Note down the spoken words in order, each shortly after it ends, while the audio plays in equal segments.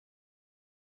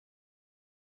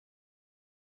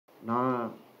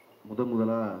நான்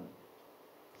முதலாக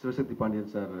சிவசக்தி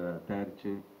பாண்டியன் சார்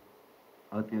தயாரித்து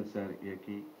அஜித் சார்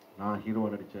இயக்கி நான்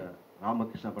ஹீரோவாக நடித்த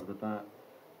ராமகிருஷ்ணா படத்தை தான்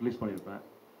ரிலீஸ் பண்ணியிருப்பேன்.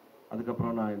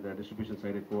 அதுக்கப்புறம் நான் இந்த டிஸ்ட்ரிபியூஷன்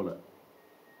சைடே போகல.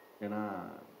 ஏன்னா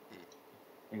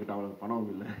என்கிட்ட அவ்வளோ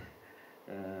பணமும் இல்லை.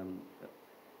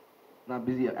 நான்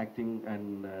பிஸியாக ஆக்டிங்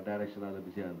அண்ட் டைரக்ஷன் அதில்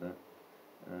பிஸியாக இருந்தேன்.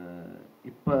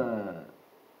 இப்போ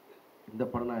இந்த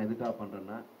படம் நான் எதுக்காக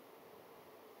பண்ணுறேன்னா,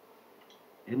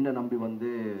 என்னை நம்பி வந்து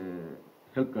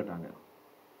ஹெல்ப் கேட்டாங்க.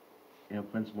 என்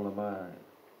ஃப்ரெண்ட்ஸ் மூலமாக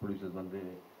ப்ரொடியூசர்ஸ் வந்து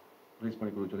ரிலீஸ்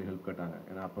பண்ணி கொடுக்க சொல்லி ஹெல்ப் கேட்டாங்க.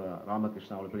 ஏன்னா அப்போ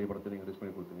ராமகிருஷ்ணா அவ்வளோ பெரிய படத்தை நீங்கள் ரிலீஸ்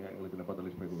பண்ணி கொடுத்தீங்க, எங்களுக்கு இந்த படத்தை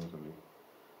ரிலீஸ் பண்ணி கொடுங்க சொல்லி.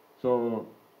 ஸோ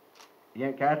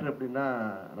என் கேரக்டர் எப்படின்னா,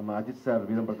 நம்ம அஜித் சார்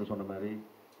வீரம் படத்தை சொன்ன மாதிரி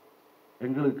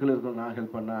எங்களுக்கு கீழே இருக்கிற நான்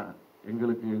ஹெல்ப் பண்ணால்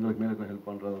எங்களுக்கு மேலே இருக்கிற ஹெல்ப்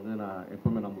பண்ணுறது வந்து நான்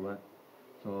எப்பவுமே நம்புவேன்.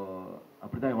 ஸோ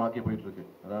அப்படி தான் என் வாழ்க்கையை போயிட்டுருக்கு.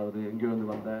 அதாவது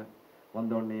எங்கேருந்து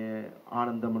வந்தோடனே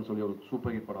ஆனந்தம்னு சொல்லி ஒரு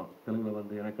சூப்பர் ஹிட் படம் தெலுங்கில்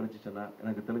வந்து எனக்கு கிடச்சிச்சுன்னா,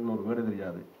 எனக்கு தெலுங்கில் ஒரு வேர்டு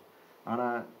தெரியாது.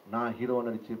 ஆனால் நான் ஹீரோவை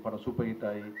நடித்து படம் சூப்பர் ஹிட்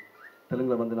ஆகி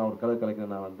தெலுங்கில் வந்து நான் ஒரு கதை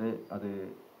கலைக்கிறேன்னா வந்து அது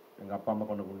எங்கள் அப்பா அம்மா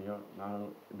பண்ண புண்ணியம். நான்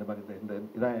இந்த மாதிரி இந்த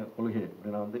இதான் என் கொள்கை.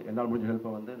 இப்படி நான் வந்து என்னால் முடிஞ்ச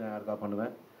ஹெல்ப்பை வந்து நான் யாருக்காக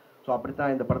பண்ணுவேன். ஸோ அப்படி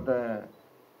தான் இந்த படத்தை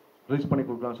ரிலீஸ் பண்ணி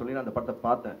கொடுக்கலாம்னு சொல்லி நான் அந்த படத்தை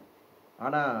பார்த்தேன்.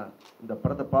 ஆனால் இந்த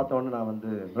படத்தை பார்த்த உடனே நான்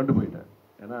வந்து ரெண்டு போயிட்டேன்.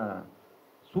 ஏன்னா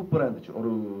சூப்பராக இருந்துச்சு.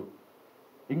 ஒரு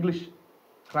இங்கிலீஷ்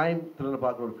க்ரைம் த்ரில்லர்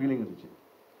பார்க்குற ஒரு ஃபீலிங் இருந்துச்சு.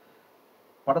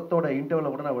 படத்தோட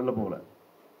இன்டர்வலில் கூட நான் வெளில போகல.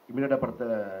 இமீடியட்டாக படத்தை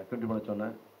கண்டினியூ பண்ண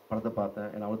சொன்னேன். படத்தை பார்த்தேன்.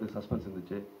 ஏன்னா அவருக்கு சஸ்பென்ஸ்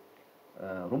இருந்துச்சு.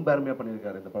 ரொம்ப அருமையாக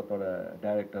பண்ணியிருக்காரு இந்த படத்தோட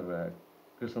டைரக்டர்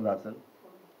கிருஷ்ணதாசன்.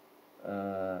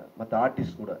 மற்ற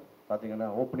ஆர்டிஸ்ட் கூட பார்த்தீங்கன்னா,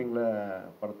 ஓப்பனிங்கில்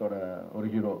படத்தோட ஒரு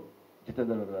ஹீரோ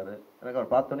ஜிதேந்தர் வருவார். எனக்கு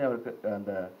அவர் பார்த்தோன்னே அவருக்கு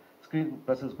அந்த ஸ்க்ரீன்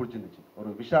ப்ரெசன்ஸ் பிடிச்சிருந்துச்சு. ஒரு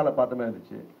விஷாலை பார்த்த மாதிரி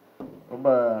இருந்துச்சு. ரொம்ப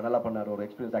நல்லா பண்ணார். ஒரு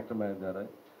எக்ஸ்பீரியன்ஸ் ஆக்டர் மாதிரி இருந்தார்.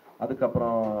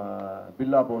 அதுக்கப்புறம்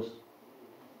பில்லா போஸ்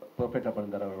பர்ஃபெக்டாக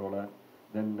பண்ணியிருந்தார் அவர் ரோலை.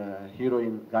 தென்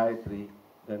ஹீரோயின் காயத்ரி,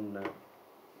 தென்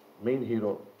மெயின்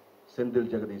ஹீரோ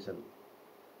செந்தில் ஜெகதீசன்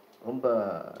ரொம்ப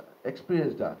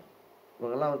எக்ஸ்பீரியன்ஸ்டாக.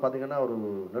 இவங்கெல்லாம் பார்த்தீங்கன்னா ஒரு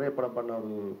நிறைய படம் பண்ண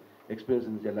ஒரு எக்ஸ்பீரியன்ஸ்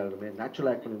இருந்துச்சு. எல்லாருமே நேச்சுரல்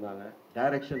ஆக்ட் பண்ணியிருந்தாங்க.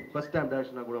 டைரக்ஷன் ஃபர்ஸ்ட் டைம்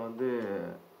டைரக்ஷனாக கூட வந்து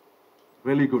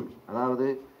வெரி குட். அதாவது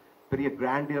பெரிய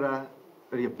கிராண்டியராக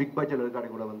பெரிய பிக் பட்ஜெட் இருக்காடி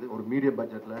கூட வந்து ஒரு மீடியம்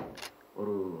பட்ஜெட்டில்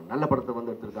ஒரு நல்ல படத்தை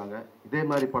வந்து எடுத்திருக்காங்க. இதே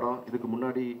மாதிரி படம் இதுக்கு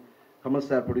முன்னாடி கமல்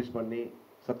சார் ப்ரொடியூஸ் பண்ணி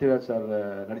சத்யராஜ் சார்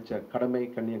நடித்த கடமை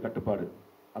கண்ணியம் கட்டுப்பாடு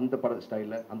அந்த பட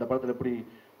ஸ்டைலில், அந்த படத்தில் எப்படி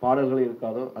பாடல்களே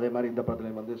இருக்காதோ அதே மாதிரி இந்த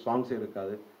படத்துலேயும் வந்து சாங்ஸே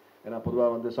இருக்காது. ஏன்னா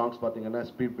பொதுவாக வந்து சாங்ஸ் பார்த்தீங்கன்னா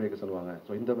ஸ்பீட் பிரேக்கர் சொல்லுவாங்க.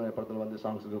 ஸோ இந்த படத்தில் வந்து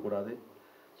சாங்ஸ் இருக்கக்கூடாது.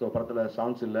 ஸோ படத்தில்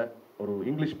சாங்ஸ் இல்லை. ஒரு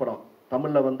இங்கிலீஷ் படம்,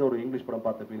 தமிழில் வந்து ஒரு இங்கிலீஷ் படம்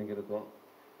பார்த்த ஃபீலிங் இருக்கும்.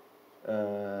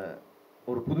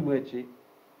 ஒரு புது முயற்சி.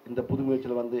 இந்த புது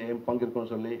முயற்சியில் வந்து என் பங்கு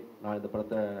இருக்குன்னு சொல்லி நான் இந்த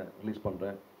படத்தை ரிலீஸ்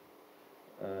பண்ணுறேன்.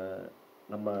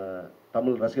 நம்ம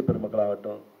தமிழ் ரசிக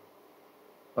பெருமக்களாகட்டும்,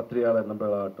 பத்திரிகையாளர்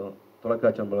நண்பர்களாகட்டும்,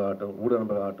 தொலைக்காட்சி நண்பர்களாகட்டும், ஊடக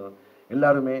நண்பர்களாகட்டும்,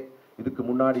 எல்லாருமே இதுக்கு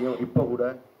முன்னாடியும் இப்போ கூட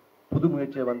புது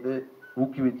முயற்சியை வந்து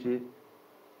ஊக்குவிச்சு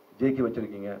ஜெயிக்க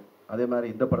வச்சுருக்கீங்க. அதே மாதிரி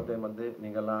இந்த படத்தையும் வந்து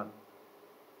நீங்கள்லாம்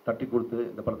தட்டி கொடுத்து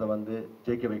இந்த படத்தை வந்து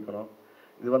ஜெயிக்க வைக்கணும்.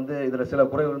 இது வந்து இதில் சில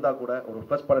குறைகள் இருந்தால் கூட ஒரு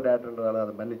ஃபர்ஸ்ட் பட டேரக்டர்ன்றதால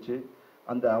அதை மன்னிச்சு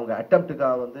அந்த அவங்க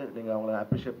அட்டம்ப்ட்டுக்காக வந்து நீங்கள் அவங்கள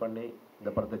அப்ரிஷியேட் பண்ணி இந்த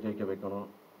படத்தை ஜெயிக்க வைக்கணும்.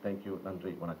 தேங்க்யூ,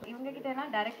 நன்றி, வணக்கம்.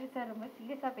 இவங்ககிட்டலாம் டைரக்டர் சார் ரொம்ப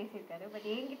சீரியஸாக பேசியிருக்காரு. பட்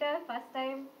என்கிட்ட ஃபர்ஸ்ட்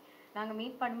டைம் நாங்கள்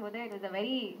மீட் பண்ணும்போது it was a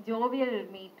very jovial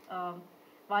meet.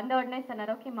 வந்த உடனே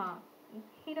சொன்னார், ஓகேம்மா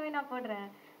ஹீரோயினாக போடுறேன்,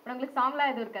 அப்புறம் உங்களுக்கு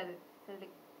சாங்லாம் எதுவும் இருக்காது. சரி,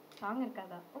 சாங்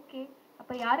இருக்காதா? ஓகே,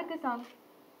 அப்போ யாருக்கு சாங்?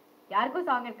 யாருக்கும்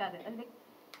சாங் இருக்காது. அது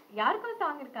யாருக்கும்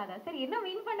சாங் இருக்காதா? சரி, என்ன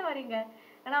மீன் பண்ண வரீங்க?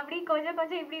 நான் அப்படி கொஞ்சம்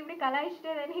கொஞ்சம் இப்படி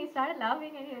கலாய்ச்சிட்டு then he started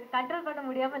laughing and control பண்ண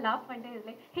முடியாமல் லாஃப்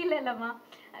பண்ணிட்டு இல்லைம்மா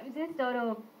ஜஸ்ட் ஒரு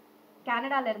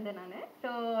கனடால இருந்து நான். ஸோ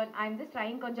ஐம் ஜஸ்ட்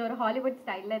ட்ரைங் கொஞ்சம் ஒரு ஹாலிவுட்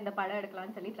ஸ்டைலில் இந்த படம்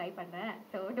எடுக்கலாம்னு சொல்லி ட்ரை பண்ணேன்.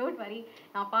 ஸோ டோன்ட் வரி,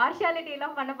 நான் பார்ஷியாலிட்டி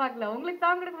எல்லாம் பண்ண பார்க்கல. உங்களுக்கு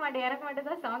சாங் கொடுக்க மாட்டேன், எனக்கு மட்டும்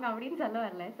தான் சாங் அப்படின்னு சொல்ல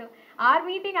வரல. So R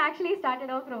meeting actually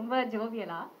started off ரொம்ப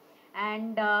ஜோவியலா.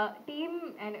 And team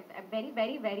and very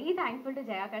very very thankful to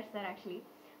Jayakash sir. Actually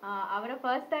அவரை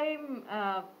ஃபர்ஸ்ட் டைம்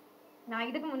நான்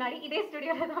இதுக்கு முன்னாடி இதே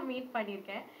ஸ்டுடியோவில் தான் மீட்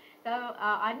பண்ணியிருக்கேன். ஸோ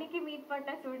அன்னைக்கு மீட்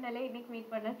பண்ண சூழ்நிலை இன்னைக்கு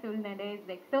மீட் பண்ண சூழ்நிலை is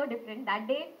like so different. That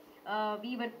day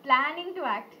we were planning to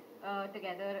act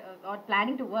together or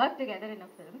planning to work together in a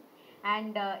film.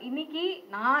 And இன்னைக்கு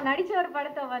நான் நடிச்ச ஒரு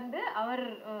படத்தை வந்து அவர்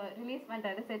ரிலீஸ்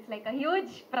பண்ணுறாரு. So it's like a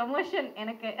huge promotion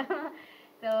எனக்கு.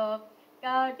 ஸோ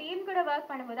டீம் கூட ஒர்க்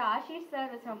பண்ணும்போது Ashish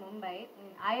sir was from Mumbai.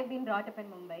 I have been brought up in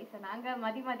Mumbai. So நாங்கள்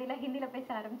மதியில் ஹிந்தியில் பேச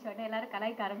ஆரம்பிச்சோடனே எல்லாரும்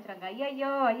கலாய்க்க ஆரம்பிச்சிட்டாங்க,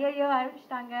 ஐயோ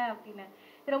ஆரம்பிச்சிட்டாங்க அப்படின்னு.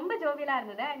 ரொம்ப ஜோவியலாக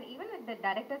இருந்தது. And even with the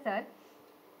director sir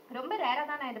ரொம்ப ரேராக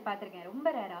தான் நான் இதை பார்த்துருக்கேன். ரொம்ப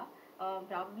ரேராக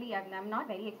probably I'm not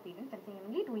very experienced. I'm saying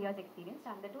only 2 years experience.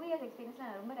 அந்த 2 years experience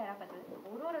நான் ரொம்ப ரேராக பார்த்தது.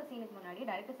 ஒரு சீனுக்கு முன்னாடி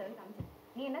டைரக்டர் சார் காமிச்சு,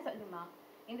 நீ என்ன சொல்லுமா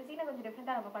இந்த சீனை கொஞ்சம்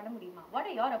டிஃப்ரெண்ட்டாக நம்ம பண்ண முடியுமா, வாட்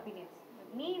ஆர் யோர் ஒப்பீனியன்ஸ்?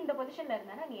 நீ இந்த பொசிஷன்ல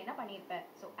இருந்தானா நீ என்ன பண்ணியிருப்ப,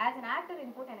 so as an actor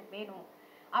input எனக்கு வேணும்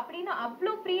அப்படின்னு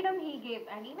அவ்வளோ freedom he gave.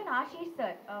 And even Ashish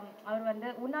sir அவர் வந்து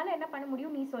உன்னால என்ன பண்ண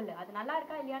முடியும் நீ சொல்லு, அது நல்லா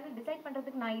இருக்கா இல்லையான்னு டிசைட்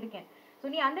பண்றதுக்கு நான் இருக்கேன், ஸோ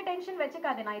நீ அந்த டென்ஷன்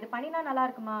வச்சுக்காது, நான் இது பண்ணினா நல்லா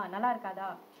இருக்குமா நல்லா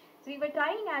இருக்காதா. So we were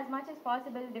trying as much as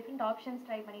possible, different options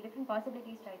try பண்ணி, different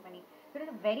possibilities try பண்ணி. So it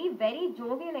was a very very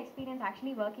jovial experience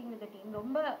actually working with the team.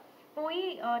 ரொம்ப போய்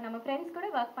நம்ம ஃப்ரெண்ட்ஸ் கூட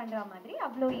ஒர்க் பண்ற மாதிரி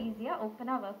அவ்வளோ ஈஸியா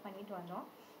ஓப்பனா ஒர்க் பண்ணிட்டு வந்தோம்.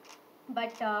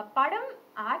 பட் படம்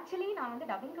ஆக்சுவலி நான் வந்து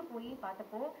டப்பிங்க்கு போய்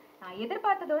பார்த்தப்போ நான்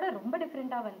எதிர்பார்த்ததோட ரொம்ப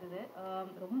டிஃப்ரெண்ட்டாக வந்தது,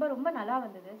 ரொம்ப ரொம்ப நல்லா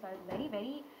வந்தது. So I was very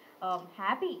very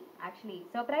happy, actually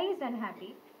surprised and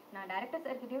happy. நான் டைரக்டர்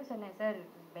சார் கிட்டேயும் சொன்னேன், sir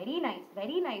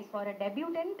very nice for a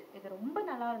debutant, இது ரொம்ப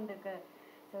நல்லா இருந்திருக்கு.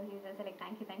 So he's also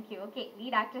like thank you okay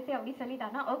lead ஆக்ட்ரஸே அப்படி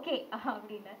சொல்லிட்டானா ஓகே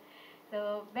அப்படின்னு. So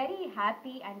very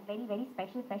happy and very very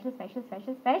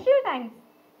special thanks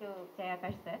to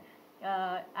Akash sir.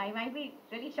 I might be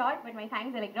really short, but my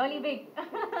thanks are like really big.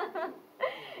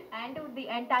 And to the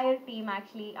entire team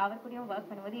actually, our kudiyum work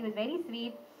பண்ணும்போது he was very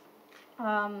sweet.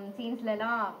 Scenes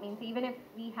லலாம் means even if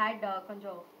we had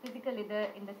கொஞ்சம் physical இது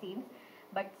in the scenes,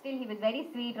 but still he was very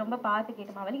sweet. ரொம்ப பார்த்து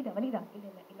கேட்டமா வலிதா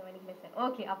இல்ல வலிக்கல sir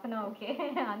okay அப்பனா okay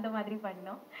அந்த மாதிரி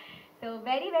பண்ணோம். So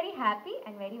very very happy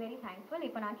and very very thankful.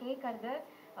 இப்போ நான் கேட்கறது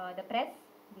the press,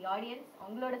 தி ஆடியன்ஸ்,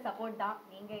 உங்களோட சப்போர்ட் தான்.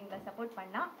 நீங்கள் எங்களை சப்போர்ட்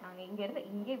பண்ணால் நாங்கள் இங்கேருந்து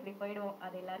இங்கே இப்படி போயிடுவோம்,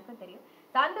 அது எல்லாருக்கும் தெரியும்.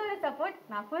 ஸோ அந்த ஒரு சப்போர்ட்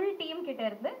நான் ஃபுல் டீம் கிட்ட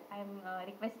இருந்து I am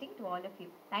requesting to all of you.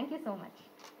 Thank you so much.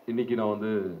 இன்றைக்கி நான்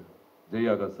வந்து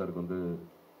ஆகாஷ் சாருக்கு வந்து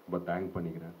ரொம்ப தேங்க்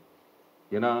பண்ணிக்கிறேன்.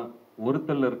 ஏன்னா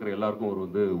ஒருத்தல்ல இருக்கிற எல்லாருக்கும் ஒரு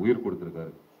வந்து உயிர்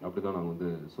கொடுத்துருக்காரு, அப்படி தான் நாங்கள்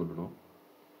வந்து சொல்லணும்.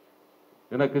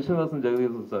 ஏன்னா கிருஷ்ணதாசன்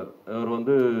ஜெகதீசன் சார் அவர்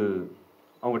வந்து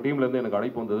அவங்க டீம்லேருந்து எனக்கு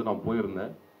அழைப்பு வந்தது, நான்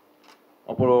போயிருந்தேன்.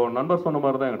 அப்போது நண்பர் சொன்ன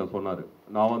மாதிரி தான் என்கிட்ட சொன்னார்,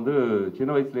 நான் வந்து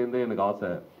சின்ன வயசுலேருந்தே எனக்கு ஆசை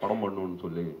படம் பண்ணணும்னு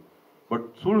சொல்லி, பட்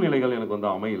சூழ்நிலைகள் எனக்கு வந்து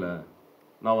அமையலை.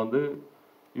 நான் வந்து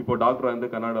இப்போ டாக்டராக இருந்து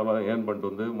கர்நாடகாவில் ஏர்ன்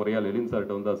பண்ணிட்டு வந்து முறையாக லெலின்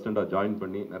சார்கிட்ட வந்து அசிஸ்டண்ட்டாக ஜாயின்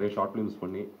பண்ணி நிறைய ஷார்ட் ஃபிலிம்ஸ்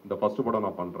பண்ணி இந்த ஃபஸ்ட்டு படம்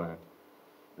நான் பண்ணுறேன்,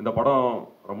 இந்த படம்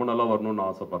ரொம்ப நல்லா வரணும்னு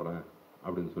ஆசைப்பட்றேன்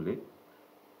அப்படின்னு சொல்லி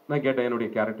நான் கேட்டேன் என்னுடைய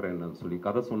கேரக்டர் என்னன்னு சொல்லி.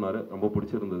 கதை சொன்னார், ரொம்ப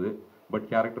பிடிச்சிருந்தது, பட்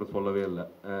கேரக்டர் சொல்லவே இல்லை.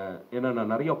 ஏன்னா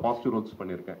நான் நிறைய பாசிட்டிவ் ரோல்ஸ்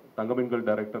பண்ணியிருக்கேன். தங்கமீன்கள்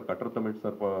டைரக்டர் கட்டர் தமிழ்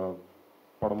சார்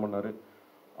படம் பண்ணார்,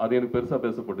 அது எனக்கு பெருசாக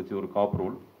பேசப்பட்டுச்சு, ஒரு காப்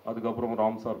ரோல். அதுக்கப்புறம்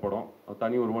ராம் சார் படம்,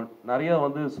 தனி ஒருவன், நிறையா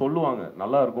வந்து சொல்லுவாங்க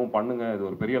நல்லா இருக்கும் பண்ணுங்க, இது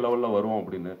ஒரு பெரிய லெவலில் வரும்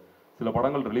அப்படின்னு. சில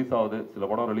படங்கள் ரிலீஸ் ஆகுது, சில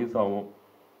படம் ரிலீஸ் ஆகும்,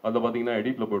 அதில் பார்த்தீங்கன்னா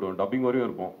எடிட்டில் போய்டுவோம், டப்பிங் வரையும்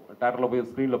இருக்கும், தேட்டரில் போய்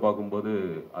ஸ்க்ரீனில் பார்க்கும்போது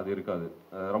அது இருக்காது,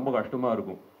 ரொம்ப கஷ்டமாக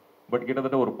இருக்கும். பட்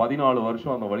கிட்டத்தட்ட ஒரு 14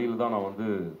 வருஷம் அந்த வழியில் தான் நான் வந்து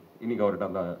இன்றைக்கி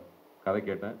அவர்கிட்ட அந்த கதை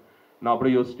கேட்டேன். நான்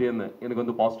அப்படியே யோசிச்சிட்டே இருந்தேன், எனக்கு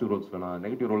வந்து பாசிட்டிவ் ரோல்ஸ் வேணாம்,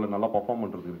 நெகட்டிவ் ரோலில் நல்லா பர்ஃபார்ம்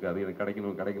பண்ணுறது இருக்குது, அது எனக்கு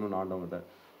கிடைக்கணும்னு ஆண்டவங்கிட்ட.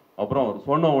 அப்புறம் அவர்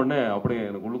சொன்ன உடனே அப்படியே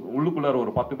எனக்கு உள்ளுக்குள்ளார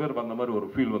ஒரு 10 பேர் வந்த மாதிரி ஒரு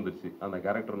ஃபீல் வந்துடுச்சு, அந்த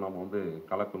கேரக்டர் நாம் வந்து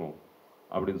கலக்கணும்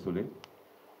அப்படின்னு சொல்லி.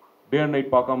 டே அண்ட்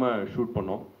நைட் பார்க்காம ஷூட்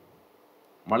பண்ணோம்,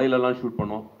 மலையிலலாம் ஷூட்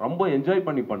பண்ணோம், ரொம்ப என்ஜாய்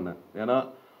பண்ணி பண்ணேன். ஏன்னா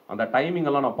அந்த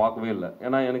டைமிங்கெல்லாம் நான் பார்க்கவே இல்லை.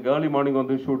 ஏன்னா எனக்கு ஏர்லி மார்னிங்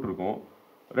வந்து ஷூட் இருக்கும்,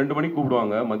 2 மணிக்கு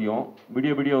கூப்பிடுவாங்க, மதியம்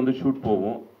விடிய வந்து ஷூட்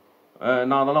போகும்.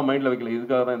 நான் அதெல்லாம் மைண்டில் வைக்கல,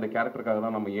 இதுக்காக தான், இந்த கேரக்டருக்காக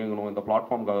தான் நம்ம இயங்கணும், இந்த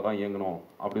பிளாட்ஃபார்முக்காக தான் இயங்கணும்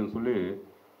அப்படின்னு சொல்லி.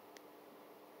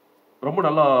 ரொம்ப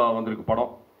நல்லா வந்திருக்கு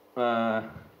படம்.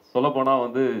 சொல்லப்போனால்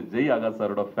வந்து ஆகாஷ்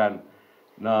சாரோட ஃபேன்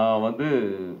நான் வந்து.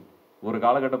 ஒரு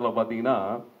காலகட்டத்தில் பார்த்தீங்கன்னா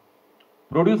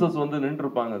ப்ரொடியூசர்ஸ் வந்து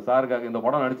நின்றுருப்பாங்க சாருக்காக, இந்த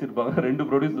படம் நடிச்சிருப்பாங்க 2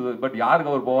 ப்ரொடியூசர்ஸ், பட்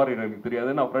யாருக்கு அவர் போவார் எனக்கு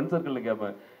தெரியாது. நான் ஃப்ரெண்ட் சர்க்கிளில்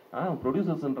கேட்பேன்,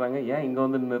 ப்ரொடியூசர்ஸ்ன்றாங்க ஏன் இங்கே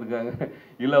வந்து நின்று இருக்காங்க,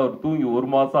 இல்லை அவர் தூங்கி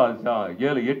 1 மாதம் ஆச்சா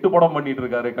 7-8 படம் பண்ணிட்டு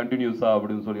இருக்காரு கண்டினியூஸாக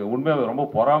அப்படின்னு சொல்லி. உண்மையாக ரொம்ப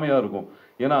பொறாமையாக இருக்கும்.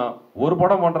 ஏன்னா ஒரு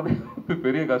படம் பண்ணுறது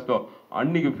பெரிய கஷ்டம்.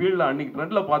 அன்னைக்கு ஃபீல்டில் அன்னைக்கு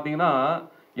ட்ரெண்டில் பார்த்தீங்கன்னா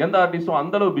எந்த ஆர்டிஸ்ட்டும்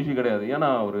அந்தளவு பிஸி கிடையாது. ஏன்னா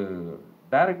ஒரு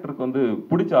டைரக்டருக்கு வந்து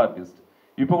பிடிச்ச ஆர்டிஸ்ட்.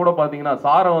 இப்போ கூட பார்த்தீங்கன்னா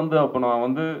சாரை வந்து அப்போ நான்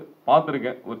வந்து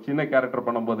பார்த்துருக்கேன், ஒரு சின்ன கேரக்டர்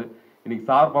பண்ணும்போது. இன்னைக்கு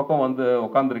சார் பக்கம் வந்து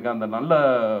உட்காந்துருக்கேன், அந்த நல்ல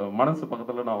மனசு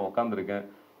பக்கத்தில் நான் உட்காந்துருக்கேன்.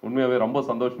 உண்மையாகவே ரொம்ப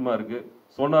சந்தோஷமாக இருக்குது.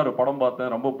 சொன்னார் படம்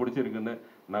பார்த்தேன் ரொம்ப பிடிச்சிருக்குன்னு.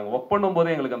 நாங்கள் ஒர்க்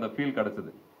பண்ணும்போதே எங்களுக்கு அந்த ஃபீல்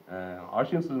கிடச்சிது.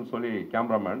 ஆஷின்ஸ்னு சொல்லி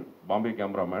கேமராமேன், பாம்பே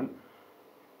கேமராமேன்,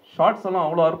 ஷார்ட்ஸ் எல்லாம்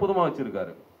அவ்வளோ அற்புதமாக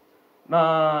வச்சுருக்காரு.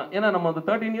 ஏன்னா நம்ம அந்த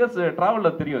 13 இயர்ஸ்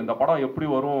ட்ராவலில் தெரியும் இந்த படம் எப்படி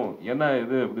வரும் என்ன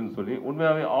இது அப்படின்னு சொல்லி.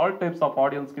 உண்மையாகவே ஆல் டைப்ஸ் ஆஃப்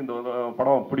ஆடியன்ஸ்க்கு இந்த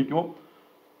படம் பிடிக்கும்.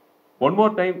 ஒன்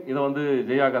மோர் டைம் இதை வந்து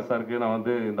ஆகாஷ் சாருக்கு நான்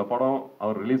வந்து இந்த படம்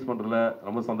அவர் ரிலீஸ் பண்ணுறதுல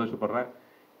ரொம்ப சந்தோஷப்படுறேன்.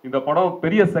 இந்த படம்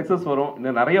பெரிய சக்ஸஸ் வரும்,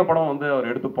 இன்னும் நிறைய படம் வந்து அவர்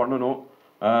எடுத்து பண்ணணும்.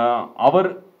 அவர்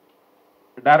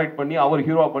டைரக்ட் பண்ணி, அவர்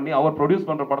ஹீரோ பண்ணி, அவர் ப்ரொடியூஸ்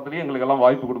பண்ணுற படத்துலேயே எங்களுக்கு எல்லாம்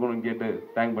வாய்ப்பு கொடுக்கணும்னு கேட்டு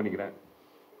தேங்க் பண்ணிக்கிறேன்.